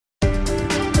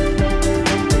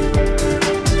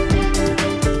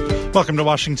Welcome to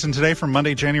Washington Today for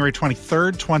Monday, January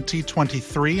 23rd,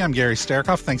 2023. I'm Gary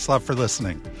Sterkoff. Thanks a lot for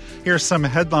listening. Here are some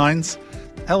headlines.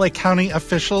 LA County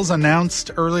officials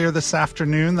announced earlier this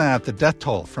afternoon that the death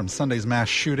toll from Sunday's mass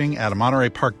shooting at a Monterey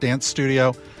Park dance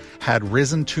studio had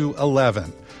risen to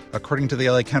 11. According to the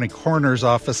LA County Coroner's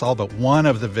Office, all but one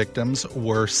of the victims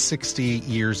were 60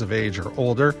 years of age or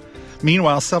older.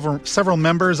 Meanwhile, several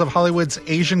members of Hollywood's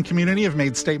Asian community have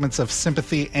made statements of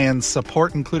sympathy and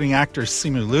support, including actors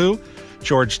Simu Liu,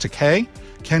 George Takei,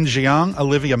 Ken Jeong,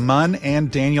 Olivia Munn,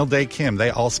 and Daniel Dae Kim. They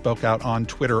all spoke out on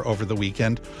Twitter over the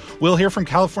weekend. We'll hear from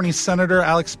California Senator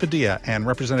Alex Padilla and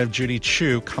Representative Judy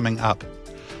Chu coming up.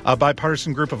 A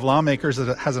bipartisan group of lawmakers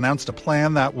has announced a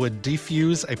plan that would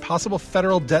defuse a possible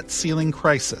federal debt ceiling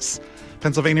crisis.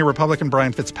 Pennsylvania Republican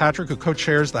Brian Fitzpatrick, who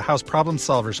co-chairs the House Problem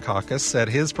Solvers Caucus, said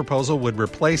his proposal would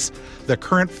replace the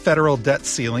current federal debt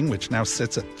ceiling, which now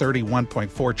sits at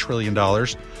 $31.4 trillion,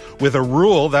 with a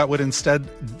rule that would instead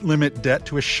limit debt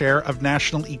to a share of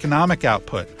national economic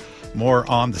output. More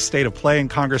on the state of play in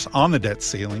Congress on the debt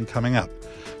ceiling coming up.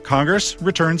 Congress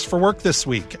returns for work this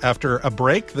week. After a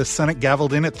break, the Senate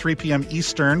gavelled in at 3 p.m.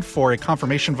 Eastern for a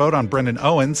confirmation vote on Brendan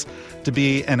Owens to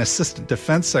be an Assistant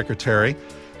Defense Secretary.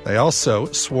 They also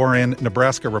swore in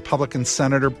Nebraska Republican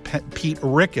Senator Pete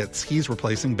Ricketts. He's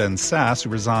replacing Ben Sasse, who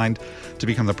resigned to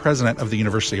become the president of the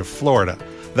University of Florida.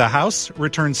 The House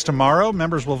returns tomorrow.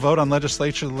 Members will vote on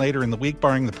legislation later in the week,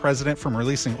 barring the president from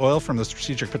releasing oil from the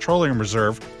Strategic Petroleum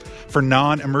Reserve for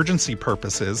non-emergency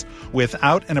purposes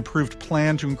without an approved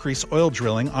plan to increase oil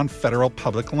drilling on federal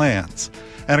public lands.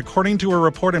 And according to a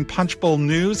report in Punchbowl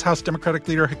News, House Democratic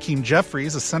leader Hakeem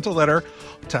Jeffries has sent a letter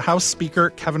to House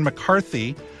Speaker Kevin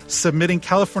McCarthy submitting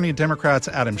California Democrats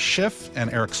Adam Schiff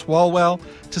and Eric Swalwell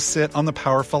to sit on the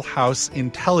powerful House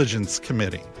Intelligence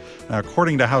Committee. Now,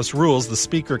 according to House rules, the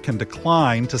Speaker can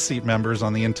decline to seat members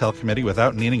on the Intel Committee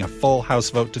without needing a full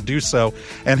House vote to do so.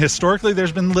 And historically,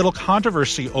 there's been little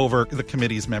controversy over the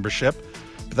committee's membership.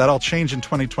 But that all changed in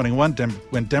 2021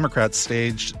 when Democrats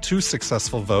staged two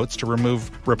successful votes to remove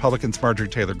Republicans Marjorie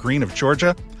Taylor Greene of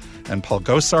Georgia and Paul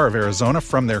Gosar of Arizona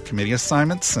from their committee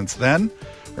assignments. Since then,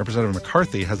 Representative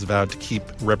McCarthy has vowed to keep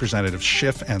Representatives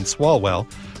Schiff and Swalwell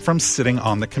from sitting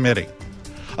on the committee.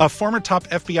 A former top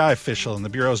FBI official in the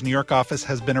Bureau's New York office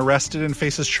has been arrested and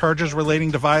faces charges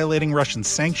relating to violating Russian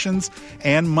sanctions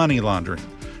and money laundering.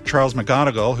 Charles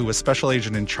McGonigal, who was special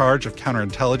agent in charge of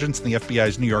counterintelligence in the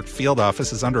FBI's New York field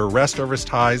office, is under arrest over his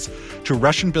ties to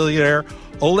Russian billionaire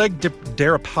Oleg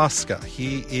Deripaska.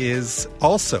 He is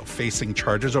also facing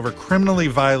charges over criminally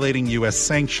violating U.S.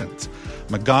 sanctions.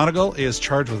 McGonigal is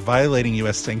charged with violating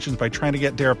U.S. sanctions by trying to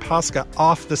get Deripaska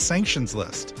off the sanctions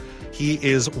list. He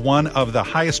is one of the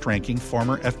highest-ranking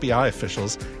former FBI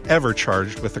officials ever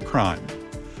charged with the crime.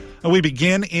 And we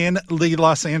begin in the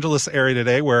Los Angeles area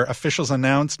today, where officials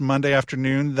announced Monday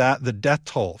afternoon that the death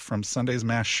toll from Sunday's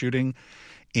mass shooting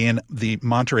in the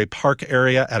Monterey Park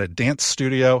area at a dance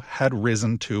studio had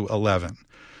risen to 11.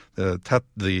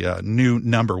 The new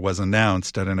number was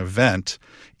announced at an event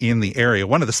in the area.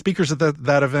 One of the speakers at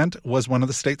that event was one of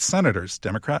the state senators,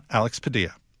 Democrat Alex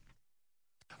Padilla.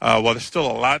 While there's still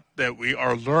a lot that we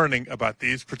are learning about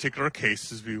these particular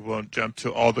cases, we won't jump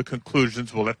to all the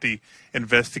conclusions. We'll let the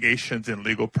investigations and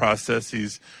legal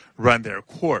processes run their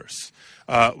course.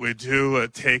 We do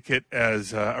take it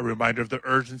as a reminder of the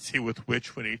urgency with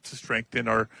which we need to strengthen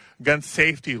our gun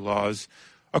safety laws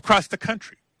across the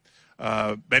country.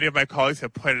 Many of my colleagues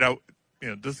have pointed out,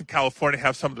 doesn't California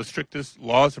have some of the strictest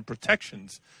laws and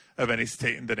protections of any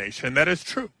state in the nation? And that is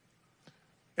true.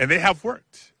 And they have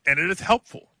worked, and it is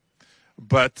helpful.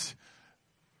 But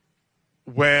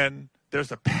when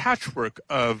there's a patchwork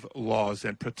of laws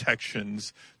and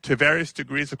protections to various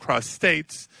degrees across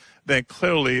states, then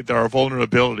clearly there are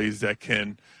vulnerabilities that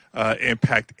can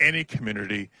impact any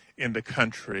community in the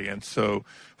country. And so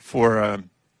for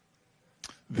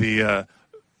the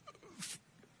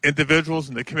individuals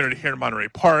in the community here in Monterey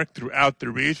Park, throughout the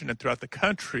region and throughout the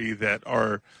country that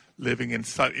are living in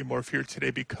slightly more fear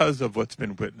today because of what's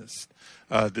been witnessed,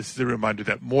 this is a reminder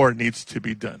that more needs to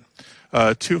be done.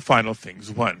 Two final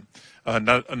things. One,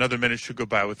 not another minute should go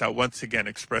by without once again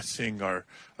expressing our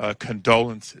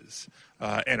condolences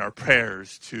and our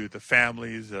prayers to the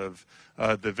families of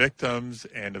the victims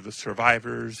and of the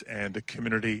survivors and the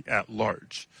community at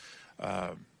large.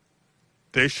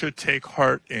 They should take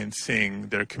heart in seeing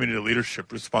their community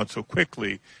leadership respond so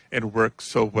quickly and work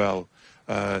so well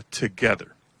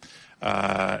together.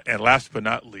 And last but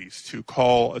not least, to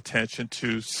call attention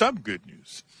to some good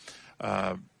news.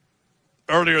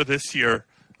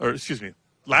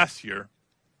 Last year,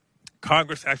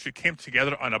 Congress actually came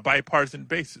together on a bipartisan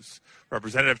basis.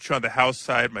 Representative Chu on the House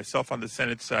side, myself on the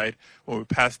Senate side, when we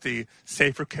passed the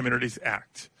Safer Communities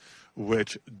Act,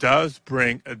 which does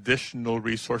bring additional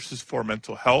resources for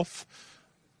mental health,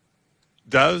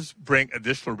 does bring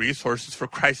additional resources for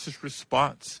crisis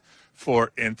response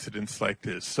for incidents like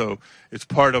this. So it's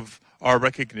part of our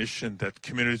recognition that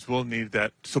communities will need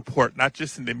that support, not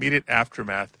just in the immediate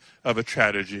aftermath of a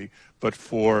tragedy, but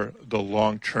for the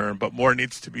long term. But more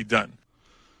needs to be done.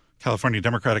 California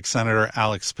Democratic Senator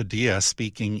Alex Padilla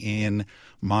speaking in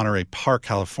Monterey Park,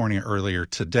 California earlier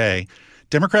today.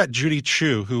 Democrat Judy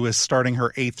Chu, who is starting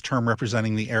her 8th term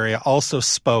representing the area, also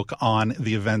spoke on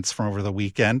the events from over the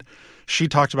weekend. She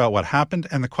talked about what happened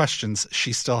and the questions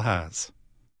she still has.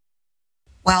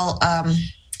 Well,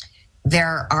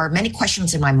 there are many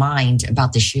questions in my mind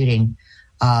about the shooting.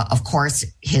 Of course,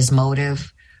 his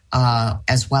motive,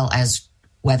 as well as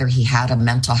whether he had a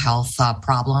mental health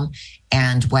problem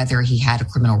and whether he had a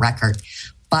criminal record.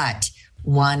 But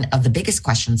one of the biggest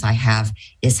questions I have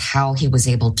is how he was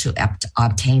able to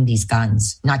obtain these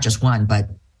guns, not just one, but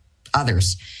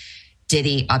others. Did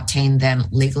he obtain them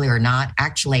legally or not?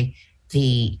 Actually,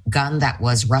 the gun that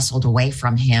was wrestled away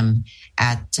from him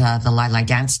at the Lai Lai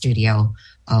Dance Studio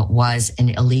was an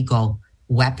illegal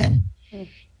weapon.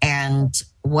 And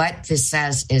what this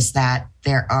says is that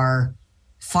there are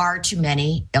far too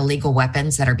many illegal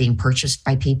weapons that are being purchased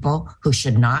by people who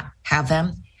should not have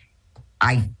them.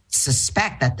 I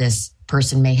suspect that this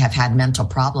person may have had mental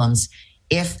problems.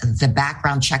 If the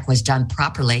background check was done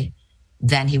properly,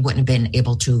 then he wouldn't have been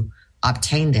able to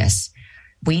obtain this.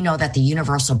 We know that the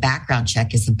universal background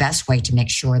check is the best way to make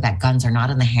sure that guns are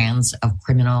not in the hands of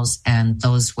criminals and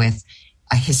those with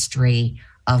a history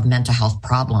of mental health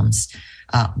problems.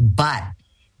 But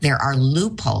there are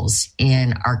loopholes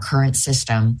in our current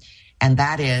system, and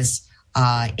that is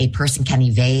a person can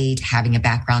evade having a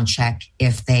background check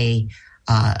if they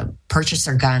purchase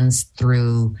their guns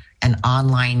through an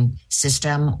online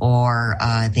system or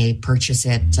they purchase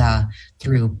it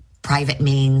through private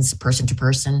means, person to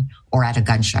person, or at a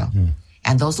gun show.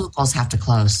 And those loopholes have to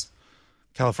close.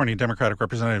 California Democratic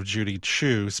Representative Judy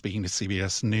Chu speaking to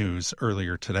CBS News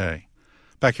earlier today.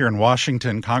 Back here in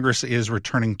Washington, Congress is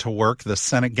returning to work. The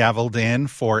Senate gavelled in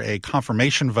for a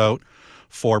confirmation vote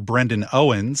for Brendan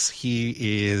Owens.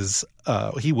 He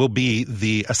will be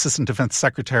the Assistant Defense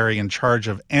Secretary in charge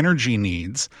of energy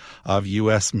needs of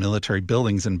U.S. military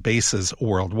buildings and bases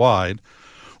worldwide.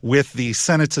 With the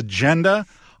Senate's agenda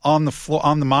on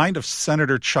the mind of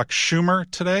Senator Chuck Schumer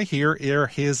today, here are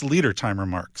his leader time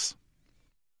remarks.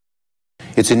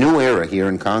 It's a new era here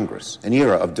in Congress, an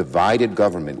era of divided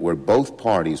government where both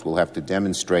parties will have to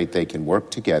demonstrate they can work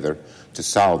together to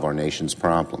solve our nation's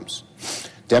problems.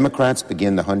 Democrats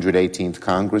begin the 118th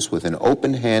Congress with an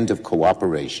open hand of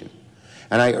cooperation,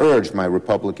 and I urge my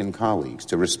Republican colleagues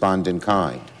to respond in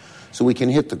kind so we can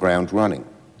hit the ground running.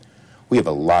 We have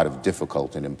a lot of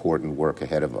difficult and important work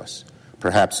ahead of us,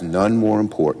 perhaps none more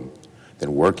important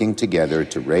than working together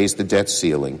to raise the debt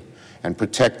ceiling and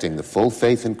protecting the full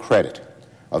faith and credit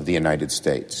of the United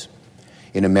States.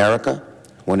 In America,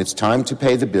 when it's time to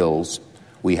pay the bills,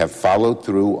 we have followed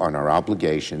through on our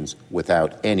obligations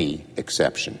without any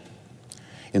exception.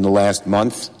 In the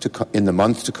months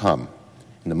to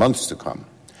come,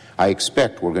 I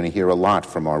expect we're going to hear a lot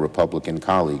from our Republican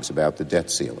colleagues about the debt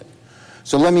ceiling.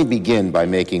 So let me begin by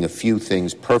making a few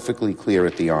things perfectly clear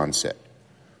at the onset.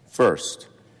 First,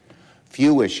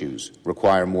 few issues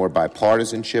require more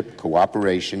bipartisanship,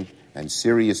 cooperation, and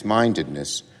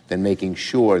serious-mindedness than making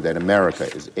sure that America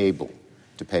is able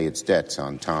to pay its debts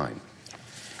on time.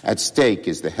 At stake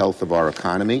is the health of our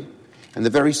economy and the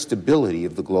very stability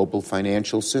of the global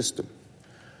financial system.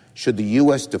 Should the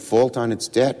U.S. default on its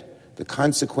debt, the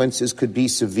consequences could be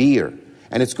severe,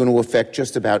 and it's going to affect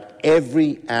just about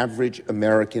every average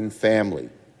American family.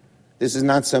 This is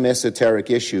not some esoteric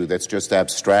issue that's just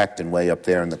abstract and way up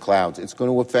there in the clouds. It's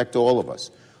going to affect all of us.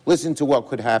 Listen to what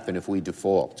could happen if we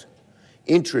default.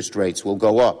 Interest rates will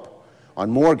go up on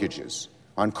mortgages,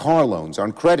 on car loans,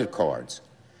 on credit cards.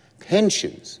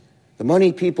 Pensions, the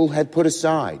money people had put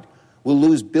aside, will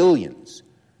lose billions.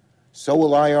 So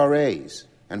will IRAs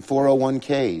and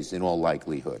 401ks in all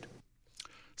likelihood.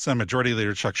 Senate Majority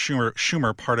Leader Chuck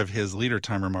Schumer, part of his leader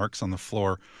time remarks on the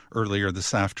floor earlier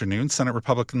this afternoon. Senate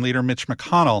Republican leader Mitch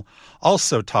McConnell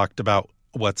also talked about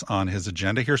what's on his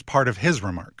agenda. Here's part of his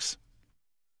remarks.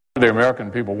 The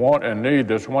American people want and need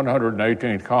this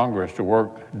 118th Congress to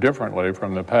work differently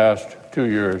from the past 2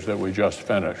 years that we just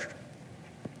finished.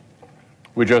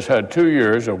 We just had 2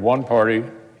 years of one-party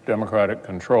Democratic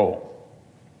control.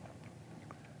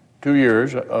 2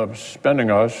 years of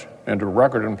spending us into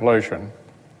record inflation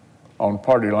on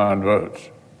party line votes.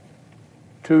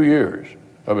 2 years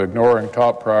of ignoring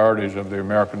top priorities of the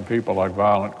American people like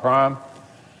violent crime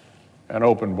and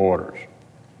open borders.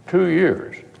 2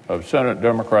 years of Senate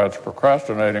Democrats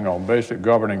procrastinating on basic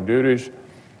governing duties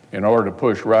in order to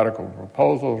push radical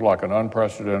proposals like an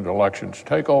unprecedented elections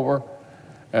takeover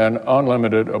and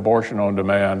unlimited abortion on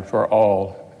demand for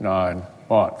all 9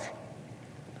 months.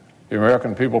 The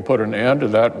American people put an end to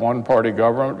that one-party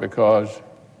government because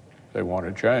they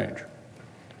wanted change.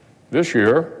 This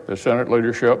year, the Senate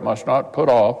leadership must not put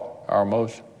off our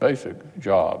most basic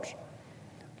jobs,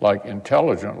 like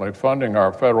intelligently funding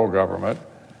our federal government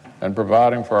and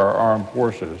providing for our armed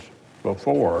forces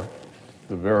before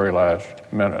the very last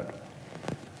minute.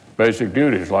 Basic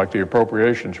duties like the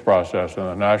appropriations process and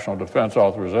the National Defense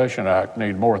Authorization Act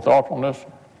need more thoughtfulness,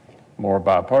 more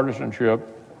bipartisanship,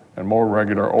 and more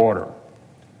regular order.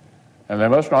 And they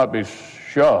must not be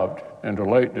shoved into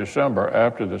late December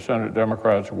after the Senate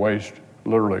Democrats waste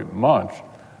literally months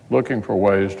looking for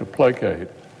ways to placate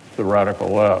the radical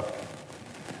left.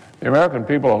 The American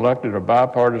people elected a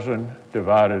bipartisan,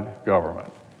 divided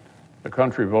government. The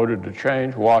country voted to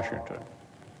change Washington.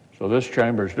 So this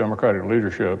chamber's Democratic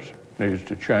leadership needs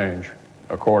to change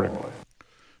accordingly.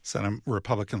 Senate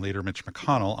Republican leader Mitch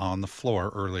McConnell on the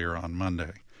floor earlier on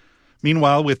Monday.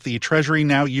 Meanwhile, with the Treasury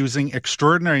now using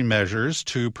extraordinary measures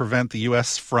to prevent the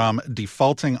U.S. from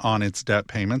defaulting on its debt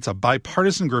payments, a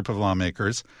bipartisan group of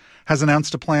lawmakers has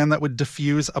announced a plan that would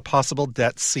diffuse a possible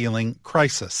debt ceiling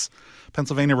crisis.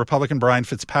 Pennsylvania Republican Brian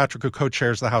Fitzpatrick, who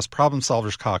co-chairs the House Problem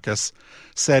Solvers Caucus,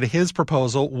 said his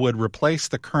proposal would replace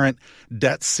the current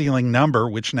debt ceiling number,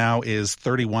 which now is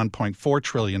 $31.4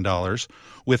 trillion,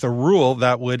 with a rule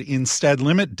that would instead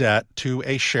limit debt to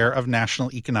a share of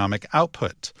national economic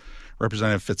output.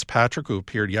 Representative Fitzpatrick, who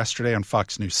appeared yesterday on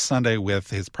Fox News Sunday with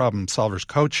his Problem Solvers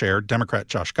co-chair, Democrat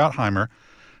Josh Gottheimer,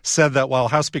 said that while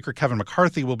House Speaker Kevin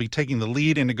McCarthy will be taking the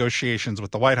lead in negotiations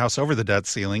with the White House over the debt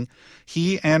ceiling,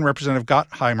 he and Representative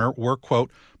Gottheimer were,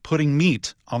 quote, putting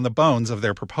meat on the bones of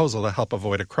their proposal to help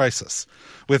avoid a crisis.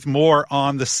 With more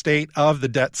on the state of the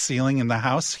debt ceiling in the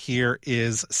House, here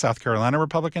is South Carolina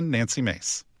Republican Nancy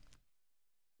Mace.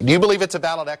 Do you believe it's a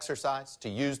valid exercise to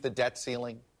use the debt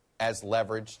ceiling as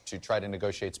leverage to try to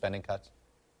negotiate spending cuts?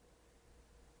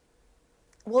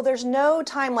 Well, there's no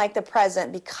time like the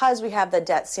present because we have the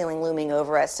debt ceiling looming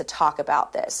over us to talk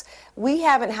about this. We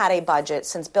haven't had a budget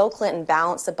since Bill Clinton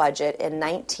balanced the budget in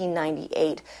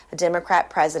 1998, a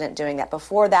Democrat president doing that.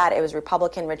 Before that, it was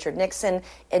Republican Richard Nixon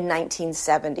in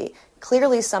 1970.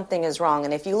 Clearly something is wrong.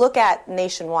 And if you look at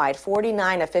nationwide,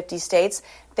 49 of 50 states,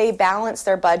 they balance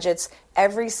their budgets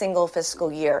every single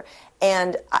fiscal year.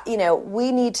 And, you know,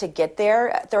 we need to get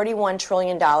there. $31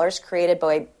 trillion created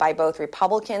by both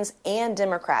Republicans and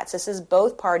Democrats. This is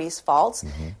both parties' faults.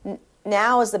 Mm-hmm.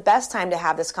 Now is the best time to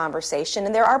have this conversation.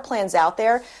 And there are plans out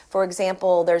there. For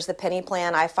example, there's the penny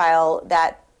plan. I file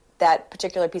that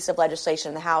particular piece of legislation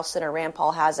in the House. Senator Rand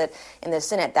Paul has it in the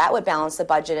Senate. That would balance the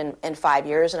budget in 5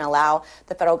 years and allow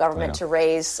the federal government to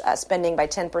raise spending by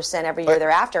 10% every year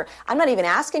thereafter. I'm not even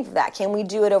asking for that. Can we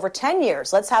do it over 10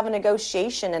 years? Let's have a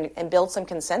negotiation and build some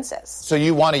consensus. So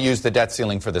you want to use the debt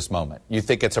ceiling for this moment? You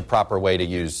think it's a proper way to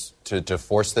use to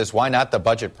force this? Why not the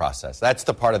budget process? That's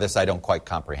the part of this I don't quite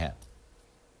comprehend.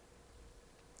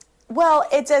 Well,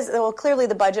 clearly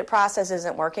the budget process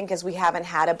isn't working because we haven't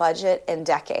had a budget in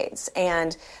decades.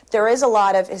 And there is a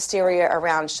lot of hysteria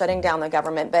around shutting down the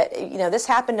government. But, you know, this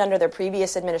happened under the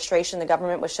previous administration. The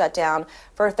government was shut down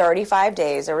for 35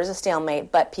 days. There was a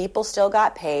stalemate, but people still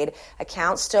got paid.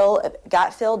 Accounts still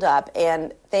got filled up,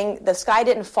 and the sky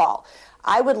didn't fall.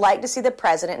 I would like to see the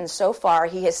president, and so far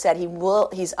he has said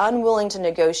he's unwilling to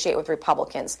negotiate with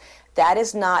Republicans. That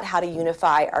is not how to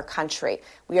unify our country.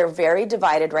 We are very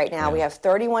divided right now. Yeah. We have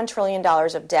 $31 trillion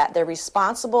of debt. The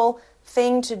responsible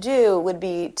thing to do would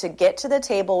be to get to the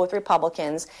table with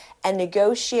Republicans and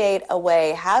negotiate a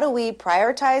way. How do we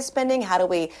prioritize spending? How do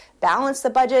we balance the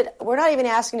budget? We're not even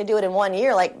asking to do it in 1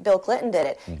 year like Bill Clinton did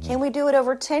it. Mm-hmm. Can we do it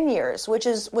over 10 years, which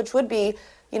would be,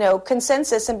 you know,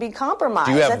 consensus and be compromised?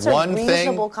 Do you have That's one a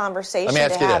reasonable conversation to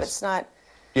have. This. It's not.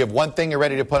 Do you have one thing you're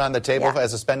ready to put on the table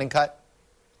as a spending cut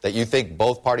that you think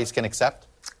both parties can accept?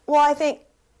 Well, I think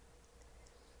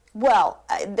Well,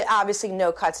 obviously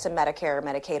no cuts to Medicare,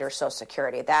 Medicaid, or Social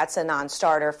Security. That's a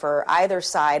non-starter for either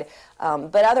side.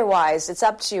 But otherwise, it's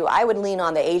up to, I would lean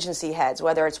on the agency heads,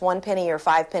 whether it's 1 penny or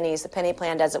 5 pennies. The penny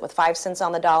plan does it with 5 cents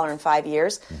on the dollar in 5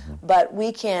 years. But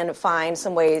we can find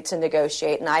some way to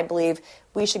negotiate. And I believe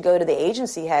we should go to the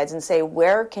agency heads and say,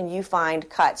 where can you find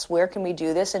cuts? Where can we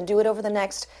do this? And do it over the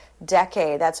next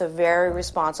decade. That's a very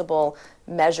responsible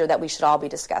measure that we should all be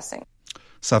discussing.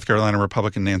 South Carolina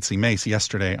Republican Nancy Mace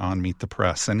yesterday on Meet the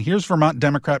Press. And here's Vermont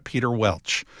Democrat Peter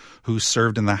Welch, who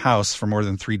served in the House for more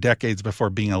than 3 decades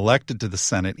before being elected to the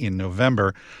Senate in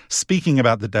November, speaking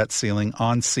about the debt ceiling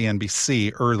on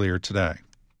CNBC earlier today.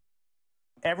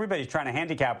 Everybody's trying to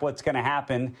handicap what's going to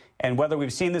happen and whether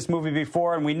we've seen this movie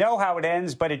before and we know how it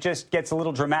ends, but it just gets a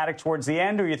little dramatic towards the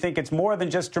end, or you think it's more than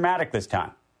just dramatic this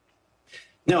time?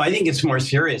 No, I think it's more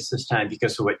serious this time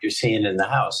because of what you're seeing in the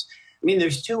House. I mean,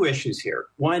 there's 2 issues here.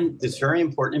 One that's very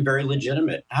important and very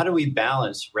legitimate. How do we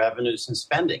balance revenues and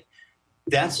spending?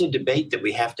 That's a debate that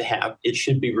we have to have. It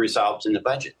should be resolved in the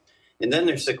budget. And then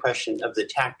there's the question of the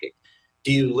tactic.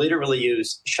 Do you literally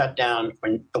use shutdown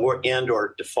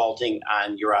or defaulting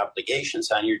on your obligations,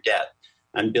 on your debt,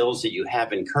 on bills that you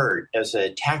have incurred as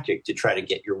a tactic to try to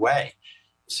get your way?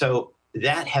 So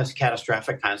that has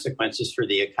catastrophic consequences for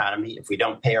the economy. If we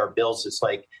don't pay our bills, it's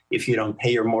like if you don't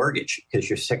pay your mortgage because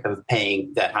you're sick of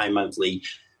paying that high monthly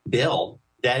bill,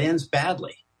 that ends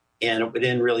badly. And it would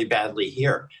end really badly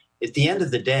here. At the end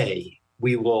of the day,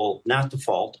 we will not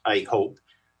default, I hope.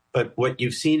 But what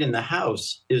you've seen in the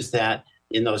House is that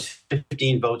in those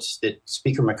 15 votes that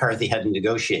Speaker McCarthy had to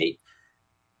negotiate,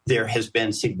 there has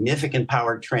been significant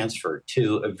power transfer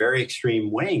to a very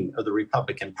extreme wing of the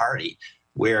Republican Party,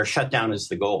 where shutdown is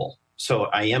the goal. So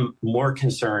I am more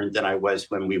concerned than I was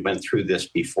when we went through this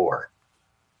before.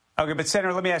 Okay, but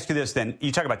Senator, let me ask you this then.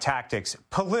 You talk about tactics.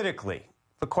 Politically,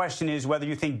 the question is whether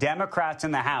you think Democrats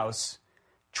in the House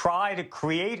try to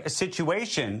create a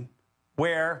situation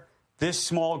where this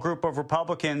small group of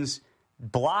Republicans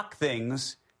block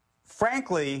things,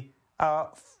 frankly,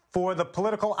 for the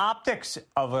political optics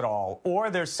of it all, or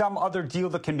there's some other deal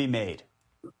that can be made.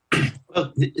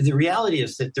 Well, the reality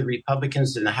is that the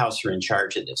Republicans in the House are in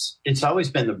charge of this. It's always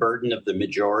been the burden of the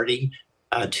majority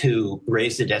to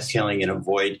raise the debt ceiling and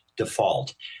avoid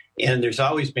default. And there's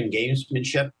always been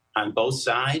gamesmanship on both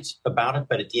sides about it.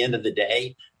 But at the end of the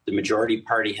day, the majority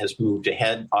party has moved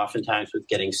ahead, oftentimes with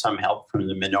getting some help from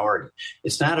the minority.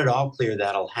 It's not at all clear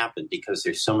that'll happen because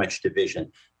there's so much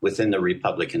division within the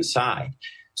Republican side.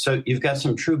 So you've got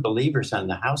some true believers on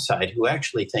the House side who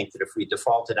actually think that if we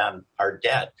defaulted on our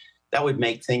debt, that would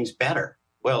make things better.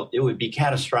 Well, it would be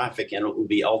catastrophic and it would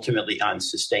be ultimately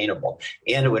unsustainable.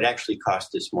 And it would actually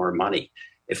cost us more money.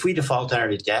 If we default on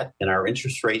our debt and our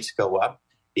interest rates go up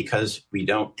because we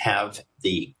don't have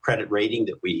the credit rating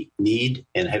that we need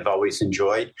and have always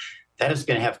enjoyed, that is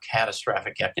going to have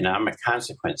catastrophic economic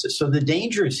consequences. So the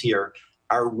dangers here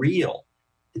are real.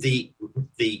 The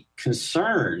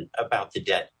concern about the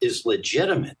debt is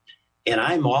legitimate. And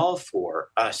I'm all for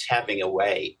us having a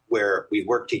way where we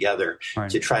work together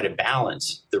to try to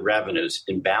balance the revenues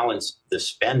and balance the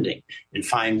spending and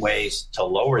find ways to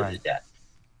lower the debt.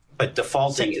 But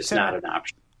defaulting is not an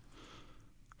option.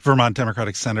 Vermont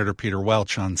Democratic Senator Peter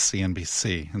Welch on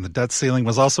CNBC. And the debt ceiling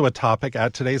was also a topic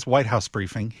at today's White House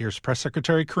briefing. Here's Press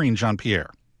Secretary Karine Jean-Pierre.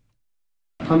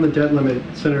 On the debt limit,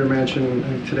 Senator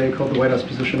Manchin today called the White House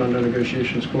position on no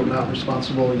negotiations, quote, not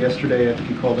responsible. And yesterday, I think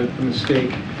he called it a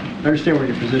mistake. I understand where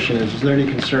your position is. Is there any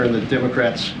concern that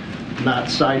Democrats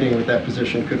not siding with that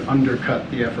position could undercut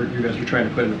the effort you guys are trying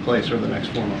to put into place over the next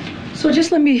 4 months? So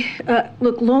just let me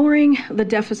look. Lowering the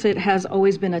deficit has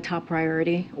always been a top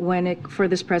priority. For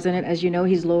this president, as you know,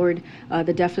 he's lowered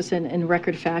the deficit in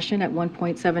record fashion at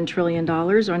 $1.7 trillion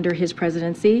under his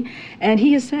presidency, and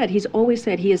he's always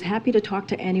said he is happy to talk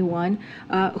to anyone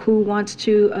who wants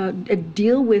to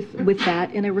deal with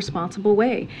that in a responsible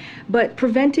way. But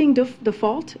preventing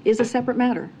default is a separate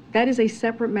matter. That is a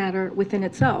separate matter within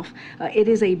itself. It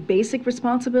is a basic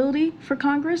responsibility for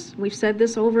Congress. We've said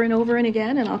this over and over and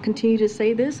again, and I'll continue to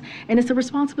say this. And it's a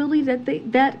responsibility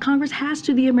that Congress has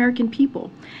to the American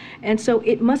people. And so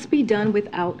it must be done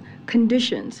without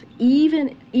conditions,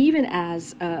 even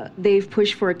as they've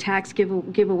pushed for tax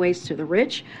giveaways to the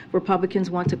rich. Republicans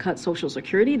want to cut Social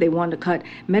Security. They want to cut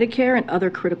Medicare and other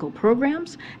critical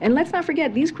programs. And let's not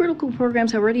forget, these critical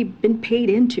programs have already been paid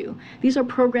into. These are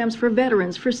programs for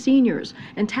veterans, for seniors,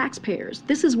 and taxpayers.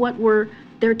 This is what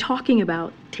they're talking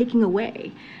about taking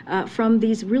away from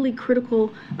these really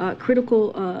critical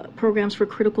programs for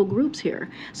critical groups here.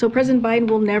 So President Biden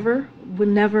will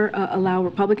never allow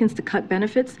Republicans to cut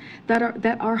benefits that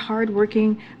are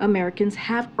hardworking Americans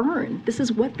have earned. This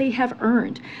is what they have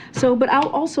earned. So, but I'll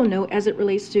also note, as it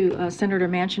relates to Senator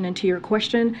Manchin and to your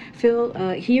question, Phil,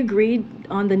 he agreed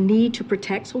on the need to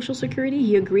protect Social Security.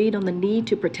 He agreed on the need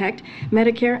to protect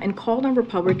Medicare and called on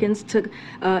Republicans to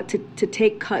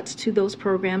take cuts to those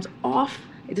programs off.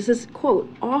 This is,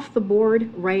 quote, off the board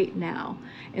right now.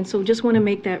 And so just want to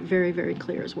make that very, very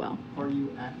clear as well. Are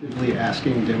you actively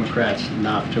asking Democrats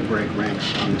not to break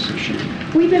ranks on this issue?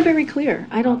 We've been very clear.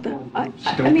 But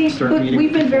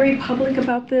we've been very public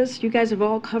about this. You guys have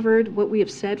all covered what we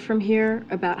have said from here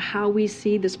about how we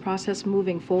see this process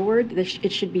moving forward.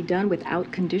 It should be done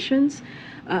without conditions.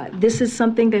 This is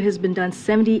something that has been done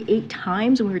 78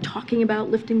 times when we were talking about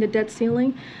lifting the debt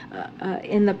ceiling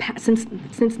in the past, since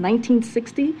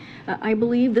 1960. I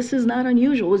believe this is not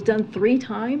unusual. It was done 3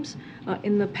 times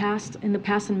in the past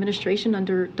administration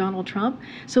under Donald Trump.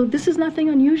 So this is nothing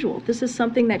unusual. This is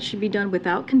something that should be done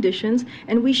without conditions,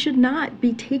 and we should not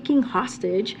be taking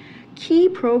hostage key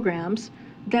programs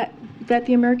that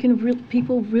the American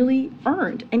people really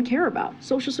earned and care about.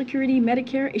 Social Security,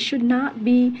 Medicare, it should not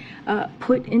be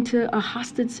put into a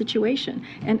hostage situation.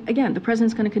 And again, the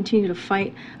president's going to continue to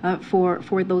fight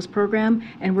for those programs,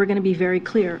 and we're going to be very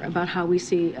clear about how we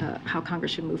see how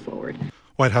Congress should move forward.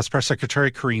 White House Press Secretary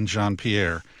Karine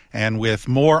Jean-Pierre. And with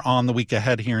more on the week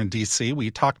ahead here in D.C., we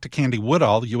talked to Candy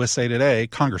Woodall, USA Today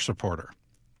Congress reporter.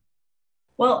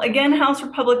 Well, again, House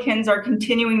Republicans are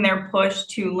continuing their push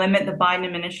to limit the Biden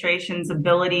administration's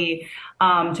ability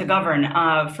to govern.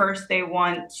 First, they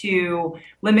want to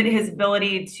limit his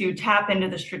ability to tap into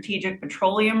the Strategic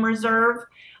Petroleum Reserve.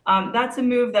 That's a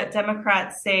move that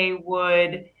Democrats say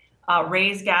would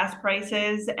raise gas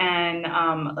prices and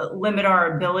limit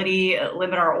our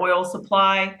oil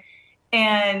supply.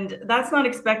 And that's not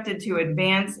expected to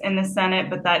advance in the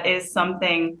Senate, but that is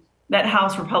something that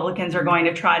House Republicans are going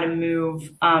to try to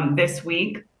move this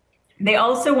week. They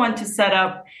also want to set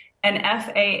up an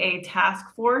FAA task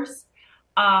force.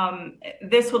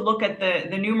 This would look at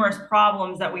the numerous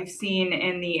problems that we've seen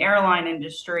in the airline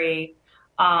industry.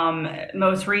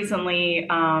 Most recently,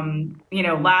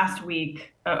 last week,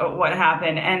 what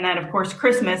happened. And then, of course,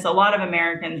 Christmas. A lot of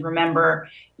Americans remember,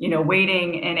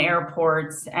 waiting in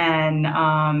airports and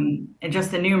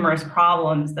just the numerous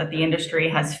problems that the industry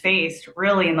has faced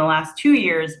really in the last 2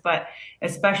 years, but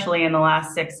especially in the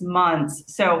last 6 months.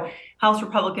 So House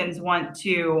Republicans want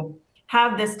to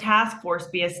have this task force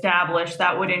be established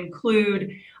that would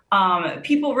include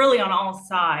people really on all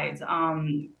sides,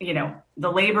 the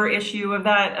labor issue of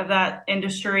that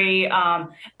industry,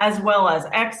 as well as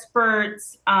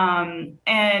experts, and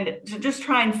to just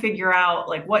try and figure out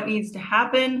like what needs to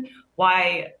happen,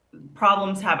 why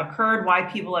problems have occurred, why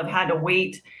people have had to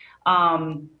wait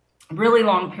really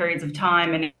long periods of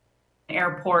time in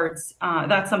airports.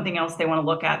 That's something else they want to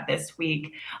look at this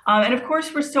week. And of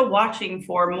course, we're still watching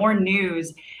for more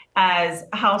news as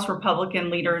House Republican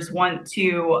leaders want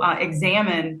to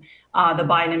examine the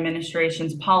Biden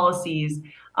administration's policies.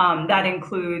 That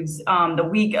includes the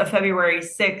week of February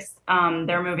 6th.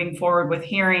 They're moving forward with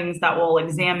hearings that will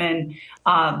examine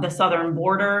the southern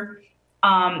border.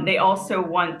 They also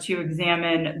want to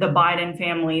examine the Biden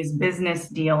family's business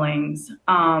dealings,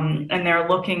 and they're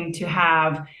looking to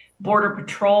have Border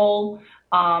Patrol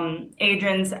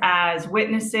agents as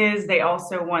witnesses. They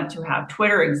also want to have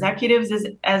Twitter executives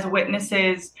as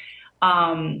witnesses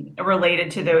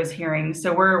related to those hearings.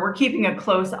 So we're keeping a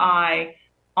close eye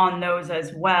on those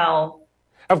as well.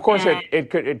 Of course,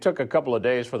 it took a couple of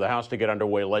days for the House to get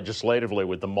underway legislatively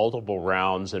with the multiple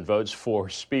rounds and votes for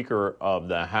Speaker of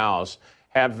the House.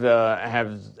 Has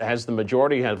the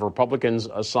majority, have Republicans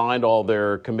assigned all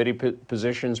their committee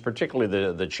positions,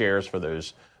 particularly the chairs for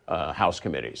those House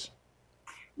committees?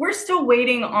 We're still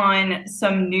waiting on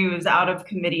some news out of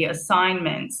committee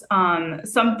assignments.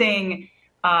 Something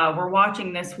we're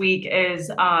watching this week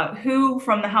is who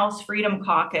from the House Freedom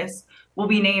Caucus will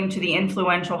be named to the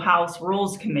influential House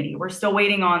Rules Committee. We're still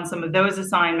waiting on some of those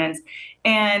assignments.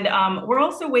 And we're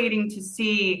also waiting to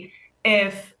see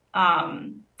if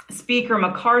Speaker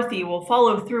McCarthy will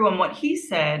follow through on what he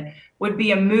said would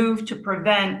be a move to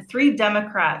prevent 3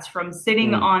 Democrats from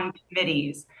sitting on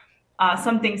committees.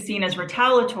 Something seen as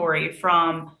retaliatory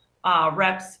from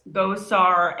Reps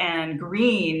Gosar and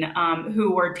Green,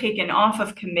 who were taken off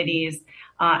of committees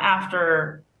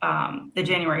after the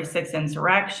January 6th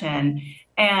insurrection.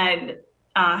 And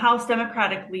House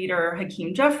Democratic leader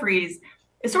Hakeem Jeffries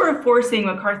is sort of forcing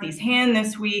McCarthy's hand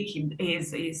this week.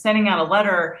 He's sending out a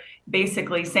letter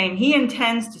basically saying he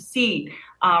intends to seat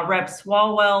Reps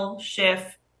Swalwell,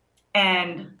 Schiff,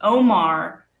 and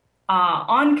Omar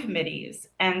on committees.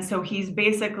 And so he's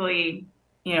basically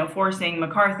forcing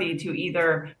McCarthy to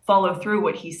either follow through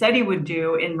what he said he would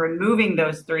do in removing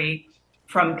those 3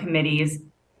 from committees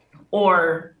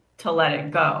or to let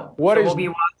it go. We'll be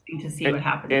watching to see what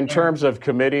happens. In terms of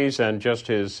committees and just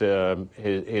his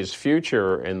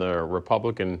future in the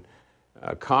Republican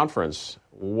conference,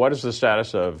 what is the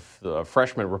status of the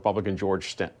freshman Republican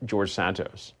George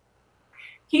Santos?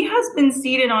 He has been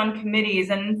seated on committees,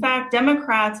 and in fact,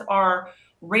 Democrats are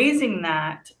raising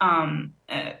that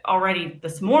already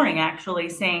this morning, actually,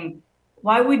 saying,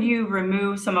 why would you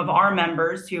remove some of our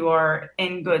members who are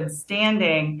in good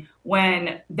standing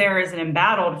when there is an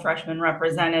embattled freshman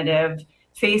representative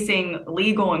facing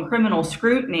legal and criminal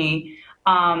scrutiny?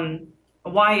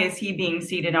 Why is he being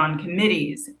seated on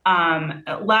committees?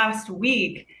 Last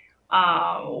week,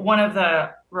 one of the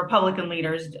Republican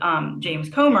leaders, James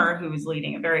Comer, who is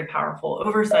leading a very powerful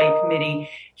oversight committee,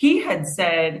 he had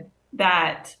said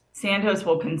that Santos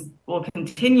will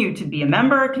continue to be a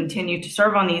member, continue to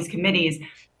serve on these committees,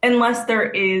 unless there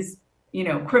is,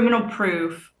 criminal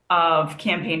proof of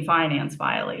campaign finance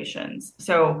violations.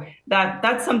 So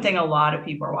that's something a lot of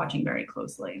people are watching very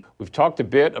closely. We've talked a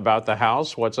bit about the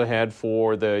House. What's ahead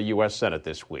for the U.S. Senate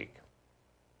this week?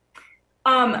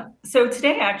 So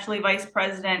today, actually, Vice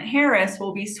President Harris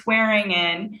will be swearing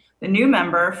in the new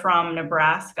member from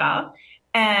Nebraska,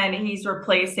 and he's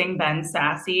replacing Ben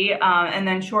Sasse. And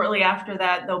then shortly after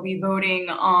that, they'll be voting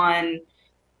on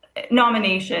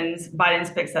nominations. Biden's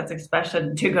picks that's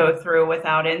expected to go through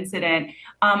without incident.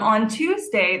 On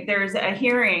Tuesday, there's a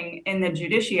hearing in the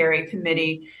Judiciary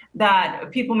Committee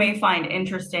that people may find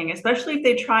interesting, especially if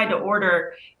they tried to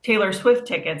order Taylor Swift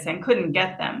tickets and couldn't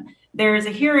get them. There's a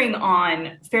hearing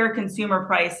on fair consumer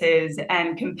prices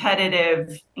and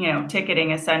competitive,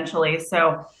 ticketing, essentially.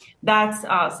 So that's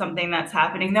something that's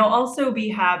happening. They'll also be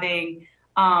having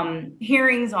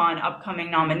hearings on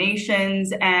upcoming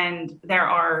nominations, and there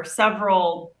are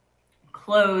several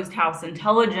closed Senate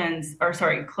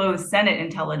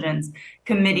Intelligence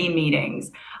Committee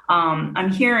meetings.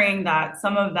 I'm hearing that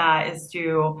some of that is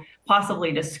to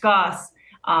possibly discuss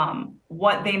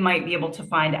what they might be able to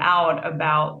find out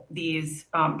about these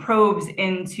probes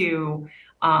into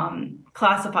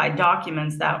classified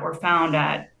documents that were found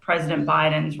at President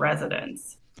Biden's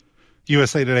residence.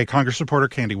 USA Today Congress reporter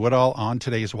Candy Woodall on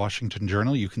today's Washington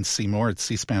Journal. You can see more at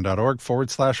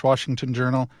cspan.org/Washington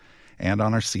Journal and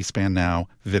on our C-SPAN Now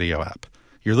video app.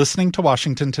 You're listening to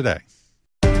Washington Today.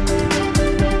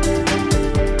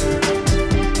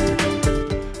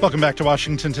 Welcome back to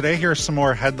Washington Today. Here are some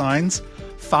more headlines.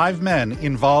 5 men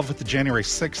involved with the January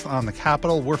 6th on the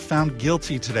Capitol were found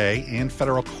guilty today in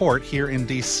federal court here in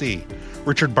D.C.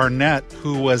 Richard Barnett,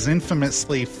 who was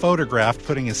infamously photographed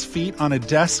putting his feet on a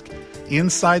desk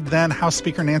inside then House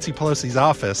Speaker Nancy Pelosi's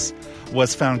office,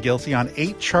 was found guilty on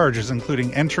 8 charges,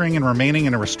 including entering and remaining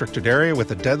in a restricted area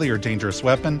with a deadly or dangerous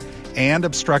weapon and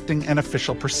obstructing an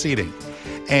official proceeding.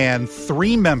 And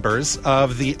 3 members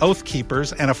of the Oath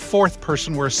Keepers and a 4th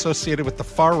person were associated with the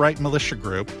far-right militia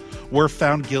group were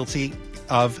found guilty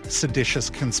of seditious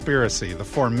conspiracy. The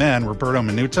 4 men, Roberto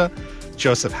Minuta,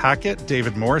 Joseph Hackett,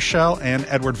 David Morishell, and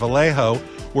Edward Vallejo,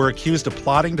 were accused of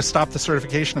plotting to stop the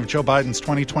certification of Joe Biden's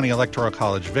 2020 Electoral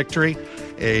College victory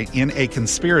in a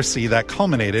conspiracy that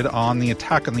culminated on the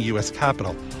attack on the U.S.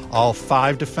 Capitol. All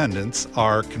 5 defendants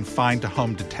are confined to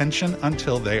home detention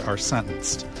until they are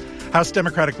sentenced. House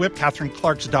Democratic Whip Katherine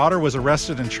Clark's daughter was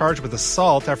arrested and charged with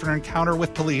assault after an encounter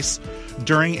with police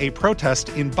during a protest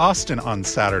in Boston on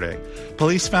Saturday.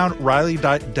 Police found Riley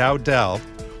Dowdell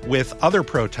with other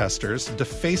protesters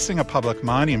defacing a public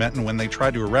monument, and when they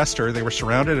tried to arrest her, they were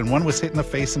surrounded and one was hit in the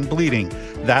face and bleeding.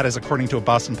 That is according to a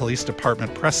Boston Police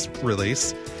Department press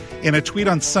release. In a tweet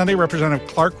on Sunday, Representative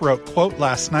Clark wrote, quote,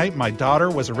 "Last night, my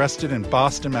daughter was arrested in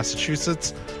Boston,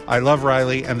 Massachusetts. I love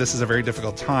Riley, and this is a very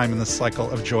difficult time in the cycle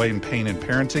of joy and pain in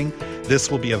parenting. This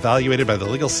will be evaluated by the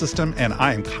legal system, and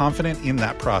I am confident in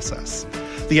that process."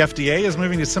 The FDA is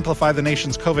moving to simplify the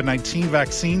nation's COVID-19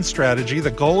 vaccine strategy.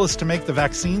 The goal is to make the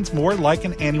vaccines more like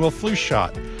an annual flu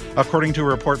shot. According to a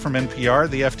report from NPR,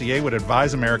 the FDA would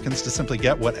advise Americans to simply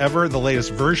get whatever the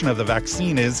latest version of the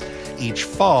vaccine is each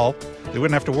fall. They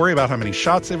wouldn't have to worry about how many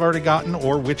shots they've already gotten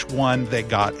or which one they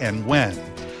got and when.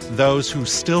 Those who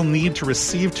still need to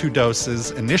receive 2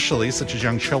 doses initially, such as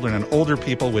young children and older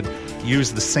people, would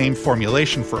use the same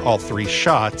formulation for all 3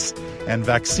 shots. And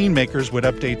vaccine makers would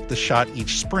update the shot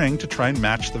each spring to try and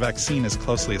match the vaccine as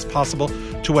closely as possible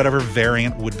to whatever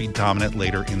variant would be dominant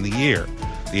later in the year.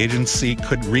 The agency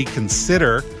could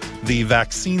reconsider the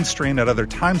vaccine strain at other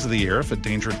times of the year if a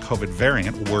dangerous COVID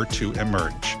variant were to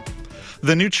emerge.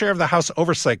 The new chair of the House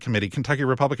Oversight Committee, Kentucky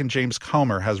Republican James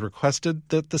Comer, has requested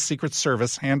that the Secret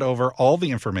Service hand over all the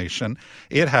information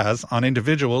it has on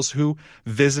individuals who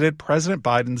visited President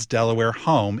Biden's Delaware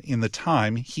home in the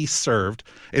time he served,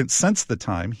 since the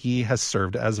time he has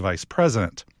served as vice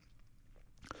president.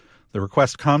 The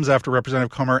request comes after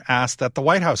Representative Comer asked that the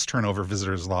White House turn over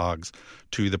visitors' logs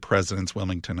to the president's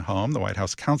Wilmington home. The White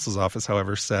House counsel's office,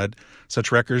 however, said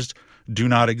such records do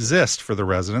not exist for the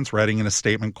residents, writing in a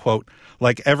statement, quote,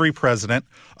 "Like every president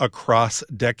across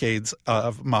decades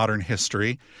of modern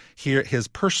history, here his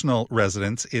personal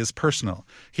residence is personal."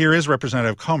 Here is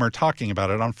Representative Comer talking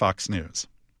about it on Fox News.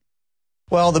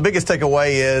 Well, the biggest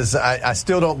takeaway is I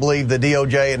still don't believe the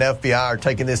DOJ and FBI are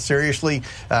taking this seriously.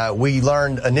 We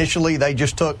learned initially they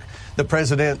just took the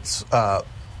president's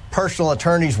personal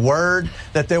attorney's word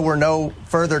that there were no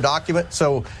further documents.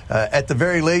 So at the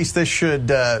very least, this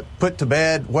should put to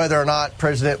bed whether or not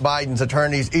President Biden's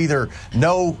attorneys either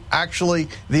know actually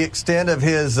the extent of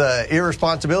his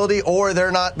irresponsibility or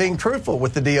they're not being truthful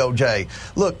with the DOJ.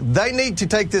 Look, they need to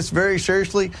take this very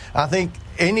seriously. I think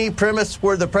any premise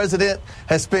where the president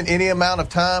has spent any amount of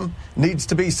time needs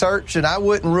to be searched, and I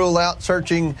wouldn't rule out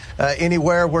searching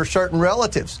anywhere where certain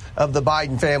relatives of the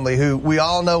Biden family, who we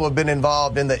all know have been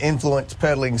involved in the influence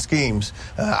peddling schemes,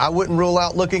 I wouldn't rule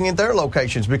out looking at their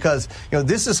locations, because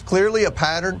this is clearly a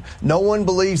pattern. No one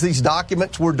believes these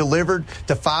documents were delivered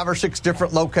to 5 or 6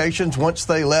 different locations once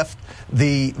they left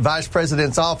the vice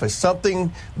president's office.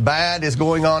 Something bad is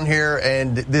going on here,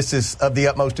 and this is of the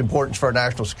utmost importance for our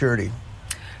national security.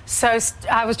 So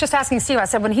I was just asking Steve, I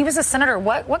said, when he was a senator,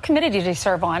 what committee did he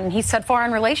serve on? And he said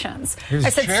Foreign Relations. I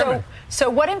said, so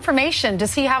what information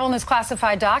does he have on those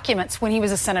classified documents when he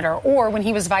was a senator or when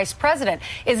he was vice president?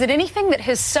 Is it anything that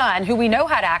his son, who we know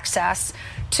had access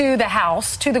to the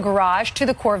house, to the garage, to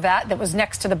the Corvette that was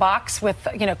next to the box with,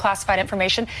 classified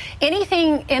information,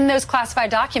 anything in those classified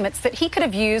documents that he could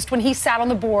have used when he sat on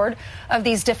the board of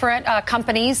these different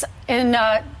companies in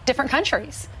different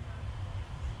countries?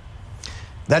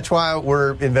 That's why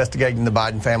we're investigating the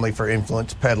Biden family for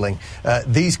influence peddling.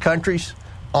 These countries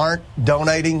aren't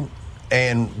donating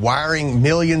and wiring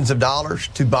millions of dollars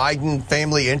to Biden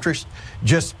family interests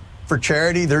just for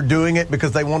charity. They're doing it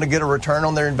because they want to get a return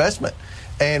on their investment.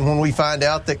 And when we find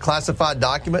out that classified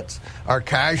documents are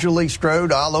casually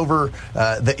strode all over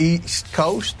the East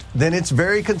Coast, then it's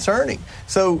very concerning.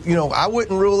 So, I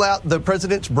wouldn't rule out the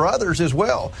president's brothers as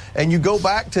well. And you go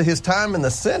back to his time in the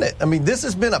Senate. I mean, this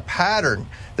has been a pattern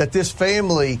that this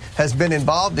family has been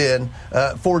involved in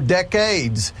for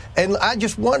decades. And I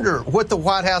just wonder what the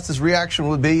White House's reaction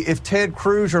would be if Ted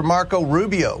Cruz or Marco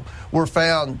Rubio were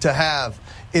found to have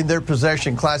in their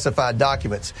possession classified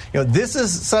documents. This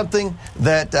is something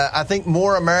that I think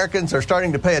more Americans are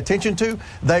starting to pay attention to.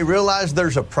 They realize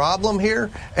there's a problem here,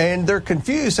 and they're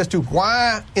confused as to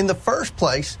why, in the first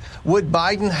place, would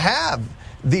Biden have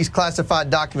these classified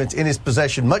documents in his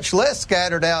possession, much less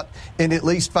scattered out in at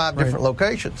least 5 different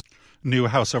locations. New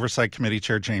House Oversight Committee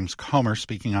Chair James Comer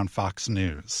speaking on Fox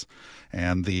News.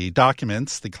 And the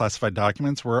classified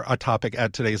documents, were a topic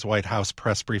at today's White House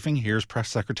press briefing. Here's Press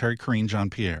Secretary Karine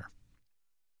Jean-Pierre.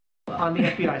 On the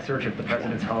FBI search of the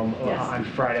president's home on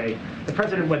Friday, the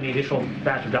president, when the initial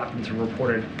batch of documents were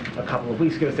reported a couple of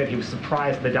weeks ago, said he was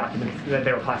surprised that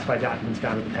there were classified documents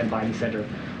found at the Penn Biden Center.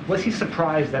 Was he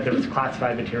surprised that there was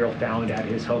classified material found at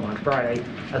his home on Friday,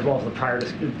 as well as the prior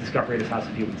discovery at his house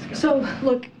a few weeks ago? So,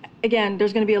 look, again,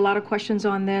 there's going to be a lot of questions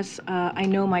on this. I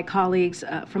know my colleagues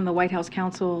from the White House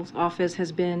counsel's office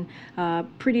has been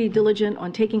pretty diligent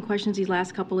on taking questions these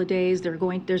last couple of days. There's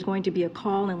going to be a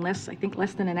call in less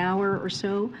than an hour or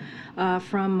so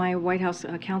from my White House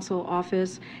counsel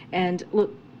office. And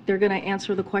look, they're going to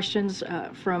answer the questions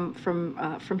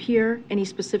from here. Any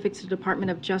specifics to the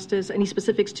Department of Justice, any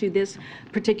specifics to this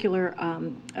particular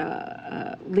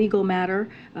legal matter,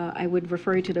 I would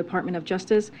refer you to the Department of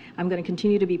Justice. I'm going to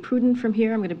continue to be prudent from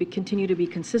here. I'm going to continue to be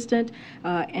consistent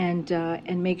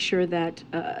and make sure that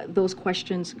those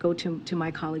questions go to my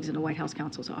colleagues in the White House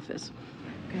counsel's office.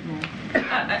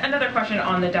 Another question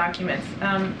on the documents.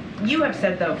 You have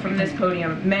said, though, from this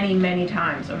podium many, many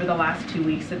times over the last 2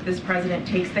 weeks that this president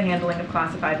takes the handling of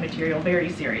classified material very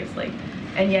seriously.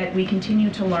 And yet we continue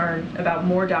to learn about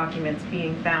more documents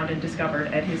being found and discovered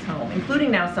at his home,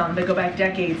 including now some that go back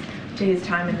decades to his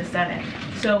time in the Senate.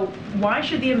 So why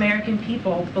should the American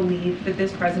people believe that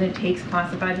this president takes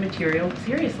classified material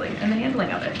seriously and the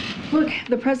handling of it? Look,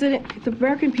 the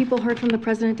American people heard from the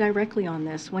president directly on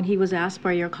this when he was asked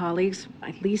by your colleagues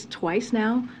at least twice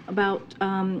now about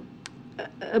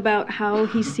about how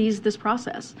he sees this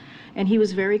process. And he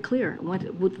was very clear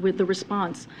with the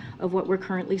response of what we're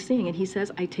currently seeing. And he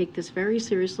says, I take this very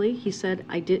seriously. He said,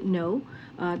 I didn't know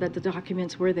that the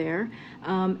documents were there.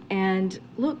 And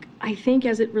look, I think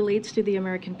as it relates to the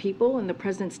American people and the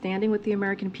president standing with the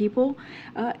American people,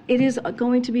 it is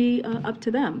going to be up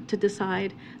to them to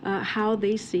decide how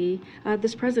they see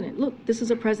this president. Look, this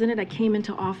is a president that came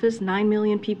into office. 9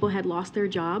 million people had lost their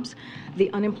jobs. The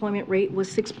unemployment rate was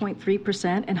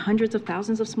 6.3%, and hundreds of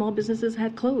thousands of small businesses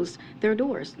had closed their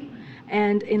doors.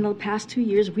 And in the past 2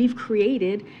 years, we've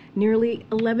created nearly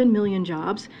 11 million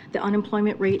jobs. The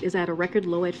unemployment rate is at a record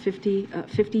low at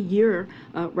 50-year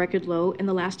record low. And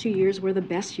the last 2 years were the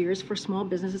best years for small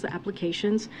businesses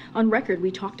applications on record. We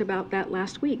talked about that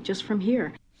last week, just from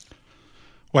here.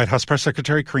 White House Press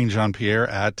Secretary Karine Jean-Pierre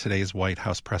at today's White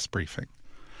House press briefing.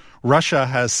 Russia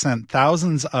has sent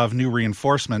thousands of new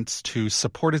reinforcements to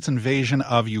support its invasion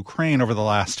of Ukraine over the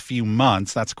last few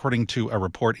months. That's according to a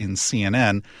report in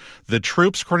CNN. The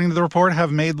troops, according to the report,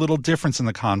 have made little difference in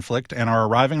the conflict and are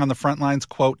arriving on the front lines,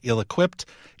 quote, ill-equipped,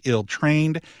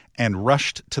 ill-trained, and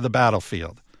rushed to the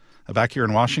battlefield. Back here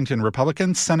in Washington,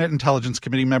 Republican Senate Intelligence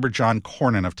Committee member John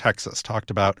Cornyn of Texas talked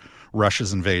about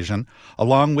Russia's invasion,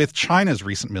 along with China's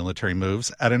recent military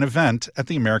moves, at an event at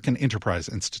the American Enterprise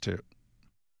Institute.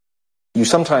 You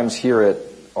sometimes hear it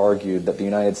argued that the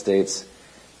United States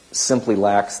simply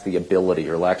lacks the ability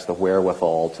or lacks the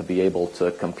wherewithal to be able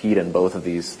to compete in both of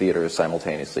these theaters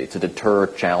simultaneously, to deter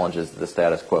challenges to the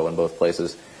status quo in both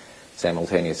places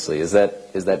simultaneously. Is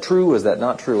that true? Is that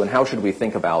not true? And how should we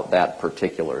think about that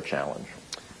particular challenge?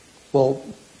 Well,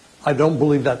 I don't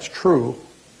believe that's true.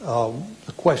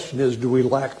 The question is, do we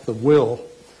lack the will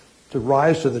to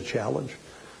rise to the challenge?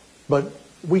 But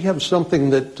we have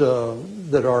something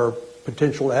that our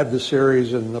potential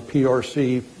adversaries in the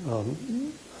PRC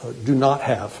do not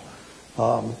have.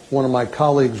 One of my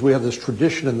colleagues, we have this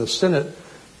tradition in the Senate.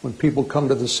 When people come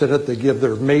to the Senate, they give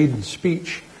their maiden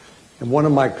speech. And one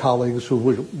of my colleagues, who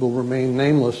will remain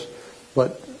nameless,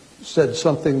 but said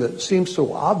something that seems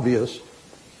so obvious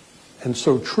and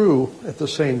so true at the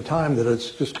same time that it's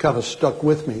just kind of stuck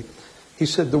with me. He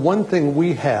said, the one thing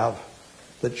we have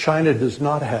that China does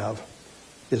not have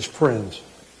is friends.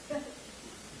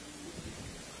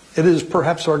 It is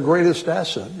perhaps our greatest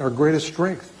asset, our greatest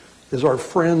strength, is our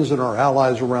friends and our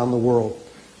allies around the world.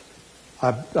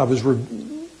 I was,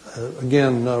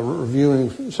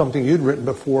 reviewing something you'd written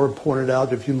before, pointed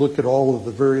out if you look at all of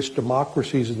the various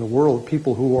democracies in the world,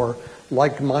 people who are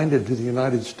like-minded to the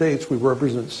United States, we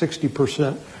represent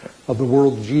 60% of the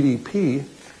world's GDP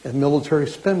and military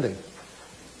spending.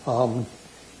 But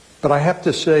I have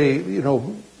to say,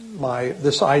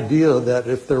 this idea that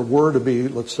if there were to be,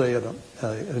 let's say, an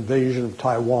invasion of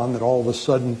Taiwan, that all of a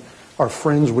sudden our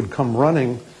friends would come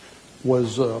running, I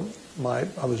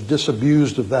was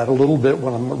disabused of that a little bit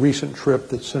when on a recent trip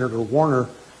that Senator Warner,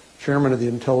 chairman of the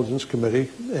Intelligence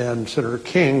Committee, and Senator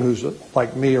King, who's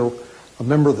like me, a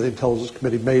member of the Intelligence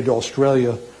Committee, made to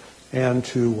Australia and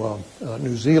to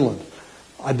New Zealand.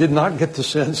 I did not get the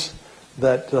sense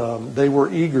that they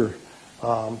were eager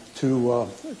to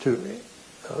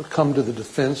come to the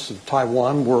defense of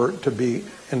Taiwan were to be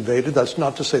invaded. That's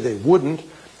not to say they wouldn't.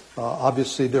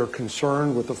 Obviously, they're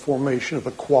concerned with the formation of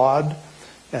the Quad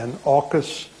and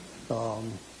AUKUS,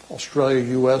 Australia,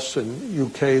 U.S., and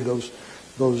U.K., those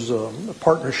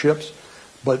partnerships.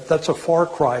 But that's a far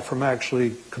cry from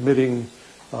actually committing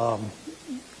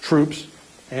troops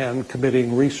and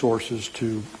committing resources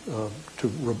to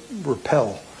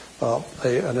repel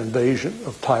an invasion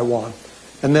of Taiwan.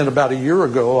 And then about a year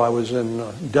ago, I was in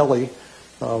Delhi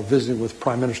visiting with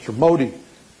Prime Minister Modi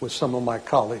with some of my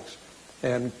colleagues.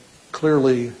 And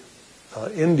clearly,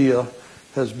 India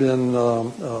has been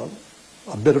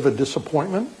a bit of a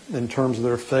disappointment in terms of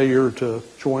their failure to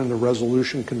join the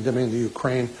resolution condemning the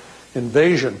Ukraine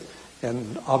invasion.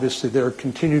 And obviously, they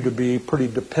continue to be pretty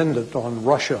dependent on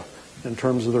Russia in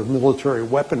terms of their military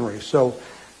weaponry. So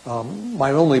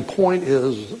my only point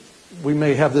is we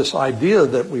may have this idea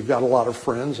that we've got a lot of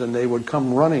friends and they would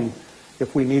come running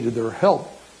if we needed their help.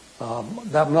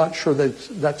 I'm not sure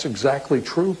that's exactly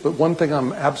true, but one thing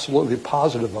I'm absolutely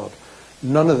positive of,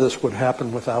 none of this would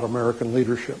happen without American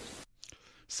leadership.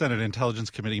 Senate Intelligence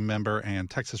Committee member and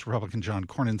Texas Republican John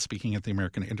Cornyn speaking at the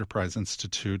American Enterprise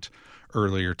Institute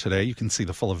earlier today. You can see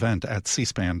the full event at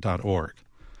cspan.org.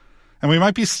 And we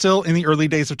might be still in the early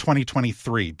days of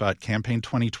 2023, but campaign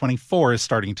 2024 is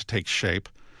starting to take shape.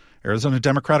 Arizona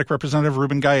Democratic Representative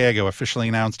Ruben Gallego officially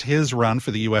announced his run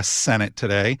for the U.S. Senate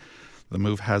today. The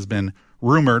move has been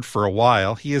rumored for a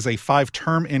while. He is a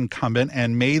 5-term incumbent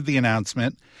and made the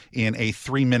announcement in a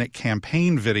 3-minute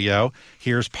campaign video.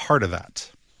 Here's part of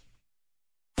that.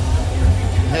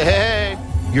 Hey,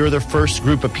 you're the first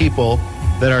group of people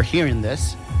that are hearing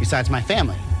this, besides my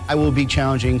family. I will be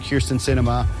challenging Kyrsten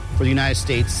Sinema for the United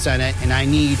States Senate, and I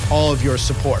need all of your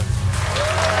support.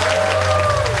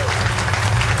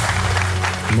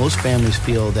 Most families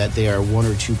feel that they are 1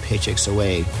 or 2 paychecks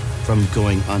away from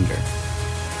going under.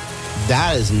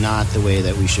 That is not the way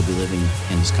that we should be living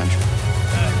in this country.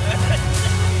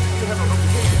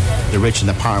 The rich and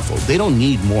the powerful, they don't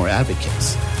need more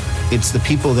advocates. It's the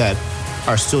people that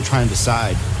are still trying to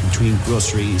decide between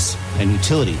groceries and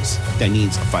utilities that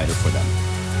needs a fighter for them.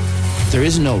 There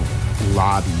is no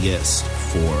lobbyist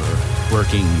for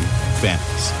working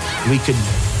families. We could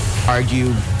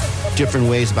argue different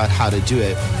ways about how to do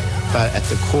it, but at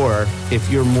the core, if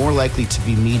you're more likely to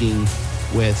be meeting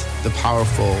with the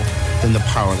powerful than the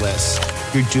powerless,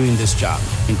 you're doing this job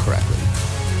incorrectly.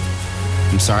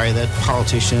 I'm sorry that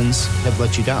politicians have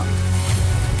let you down,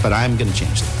 but I'm going to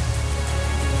change that.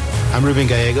 I'm Ruben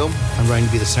Gallego. I'm running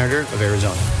to be the Senator of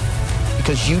Arizona.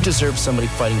 Because you deserve somebody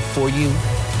fighting for you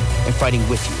and fighting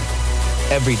with you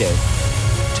every day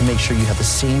to make sure you have the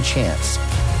same chance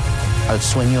al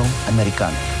sueño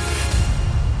americano.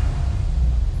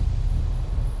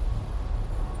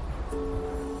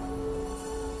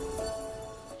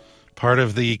 Part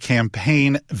of the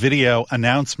campaign video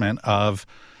announcement of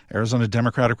Arizona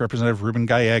Democratic Representative Ruben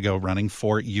Gallego running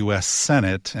for U.S.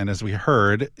 Senate. And as we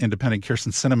heard, independent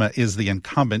Kyrsten Sinema is the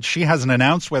incumbent. She hasn't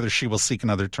announced whether she will seek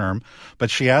another term, but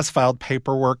she has filed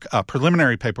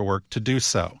preliminary paperwork to do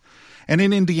so. And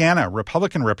in Indiana,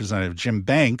 Republican Representative Jim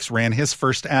Banks ran his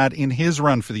first ad in his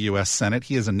run for the U.S. Senate.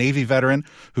 He is a Navy veteran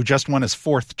who just won his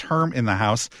 4th term in the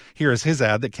House. Here is his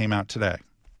ad that came out today.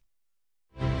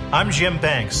 I'm Jim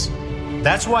Banks.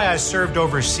 That's why I served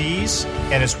overseas,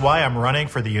 and it's why I'm running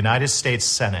for the United States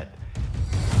Senate.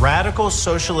 Radical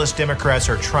socialist Democrats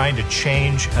are trying to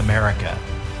change America,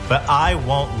 but I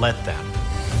won't let them.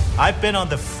 I've been on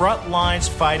the front lines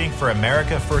fighting for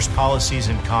America First policies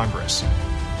in Congress.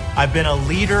 I've been a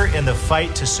leader in the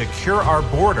fight to secure our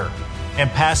border and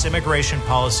pass immigration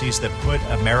policies that put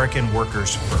American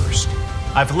workers first.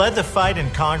 I've led the fight in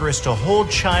Congress to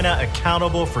hold China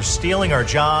accountable for stealing our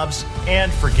jobs and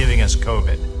for giving us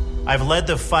COVID. I've led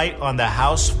the fight on the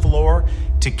House floor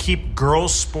to keep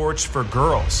girls' sports for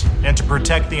girls and to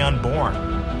protect the unborn.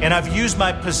 And I've used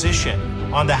my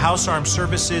position on the House Armed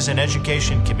Services and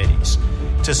Education Committees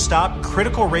to stop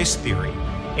critical race theory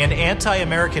and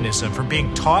anti-Americanism from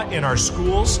being taught in our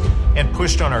schools and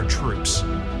pushed on our troops.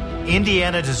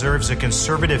 Indiana deserves a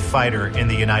conservative fighter in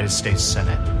the United States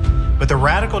Senate. But the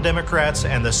radical Democrats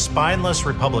and the spineless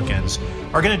Republicans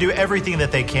are going to do everything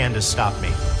that they can to stop me.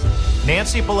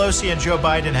 Nancy Pelosi and Joe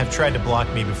Biden have tried to block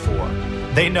me before.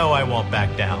 They know I won't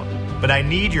back down. But I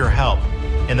need your help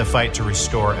in the fight to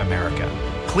restore America.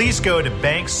 Please go to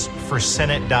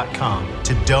banksforsenate.com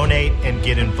to donate and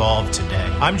get involved today.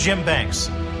 I'm Jim Banks,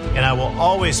 and I will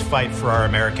always fight for our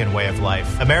American way of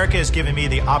life. America has given me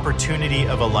the opportunity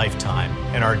of a lifetime,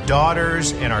 and our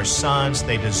daughters and our sons,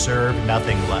 they deserve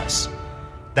nothing less.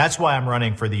 That's why I'm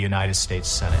running for the United States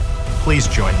Senate. Please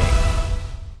join me.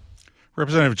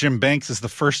 Representative Jim Banks is the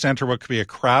first to enter what could be a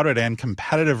crowded and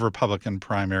competitive Republican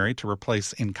primary to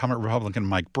replace incumbent Republican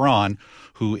Mike Braun,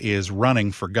 who is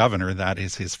running for governor. That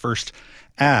is his first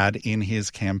ad in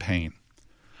his campaign.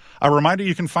 A reminder,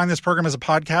 you can find this program as a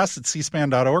podcast at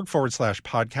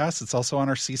cspan.org/podcast. It's also on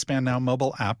our C-SPAN Now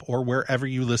mobile app or wherever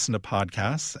you listen to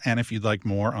podcasts. And if you'd like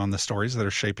more on the stories that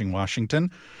are shaping Washington,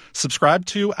 subscribe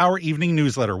to our evening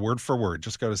newsletter, word for word.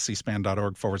 Just go to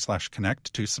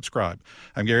cspan.org/connect to subscribe.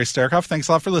 I'm Gary Sterkoff. Thanks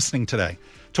a lot for listening today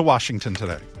to Washington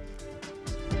Today.